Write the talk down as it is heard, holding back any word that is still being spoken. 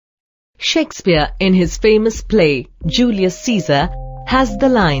Shakespeare, in his famous play Julius Caesar, has the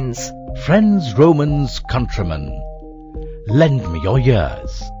lines, "Friends, Romans, countrymen, lend me your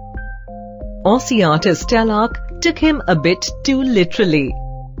ears." Aussie artist Stellark took him a bit too literally.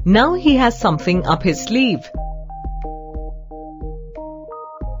 Now he has something up his sleeve.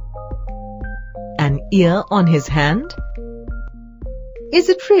 An ear on his hand? Is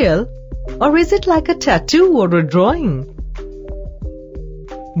it real, or is it like a tattoo or a drawing?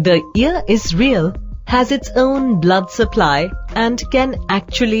 The ear is real, has its own blood supply and can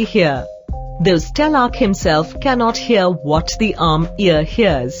actually hear, though Stellark himself cannot hear what the ear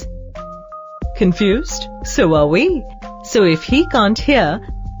hears. Confused? So are we. So if he can't hear,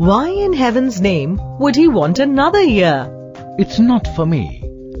 why in heaven's name would he want another ear? It's not for me.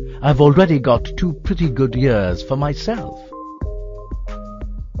 I've already got 2 pretty good ears for myself.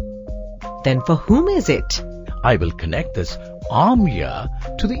 Then for whom is it? I will connect this arm ear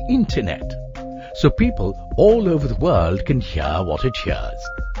to the internet, so people all over the world can hear what it hears.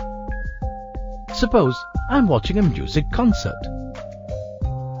 Suppose I'm watching a music concert.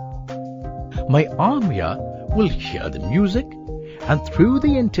 My arm ear will hear the music, and through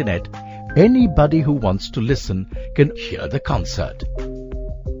the internet, anybody who wants to listen can hear the concert.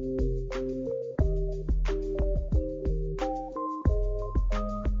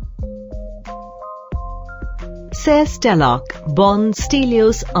 Says Stellark, born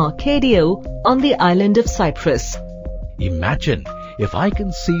Stelios Arcadio on the island of Cyprus. Imagine if I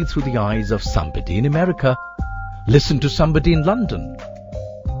can see through the eyes of somebody in America, listen to somebody in London.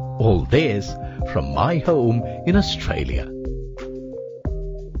 All this from my home in Australia.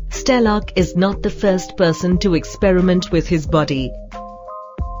 Stellark is not the first person to experiment with his body.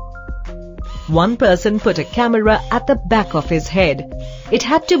 One person put a camera at the back of his head. It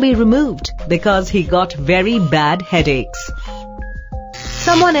had to be removed because he got very bad headaches.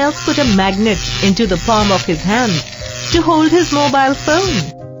 Someone else put a magnet into the palm of his hand to hold his mobile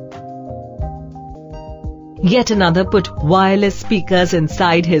phone. Yet another put wireless speakers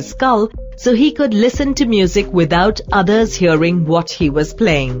inside his skull so he could listen to music without others hearing what he was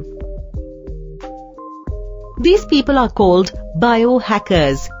playing. These people are called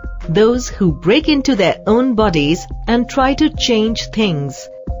biohackers, those who break into their own bodies and try to change things.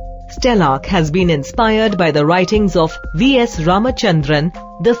 Stellark has been inspired by the writings of V.S. Ramachandran,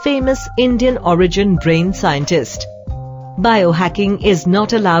 the famous Indian origin brain scientist. Biohacking is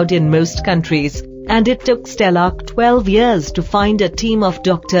not allowed in most countries, and it took Stellark 12 years to find a team of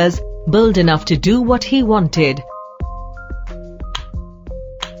doctors bold enough to do what he wanted.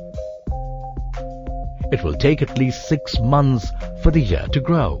 It will take at least 6 months for the ear to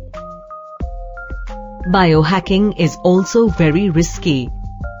grow. Biohacking is also very risky.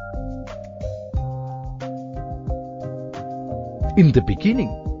 In the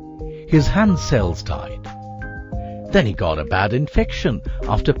beginning, his hand cells died. Then he got a bad infection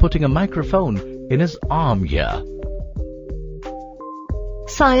after putting a microphone in his arm ear.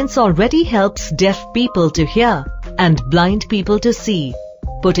 Science already helps deaf people to hear and blind people to see.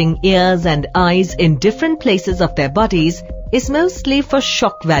 Putting ears and eyes in different places of their bodies is mostly for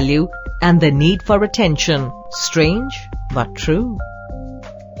shock value and the need for attention. Strange, but true.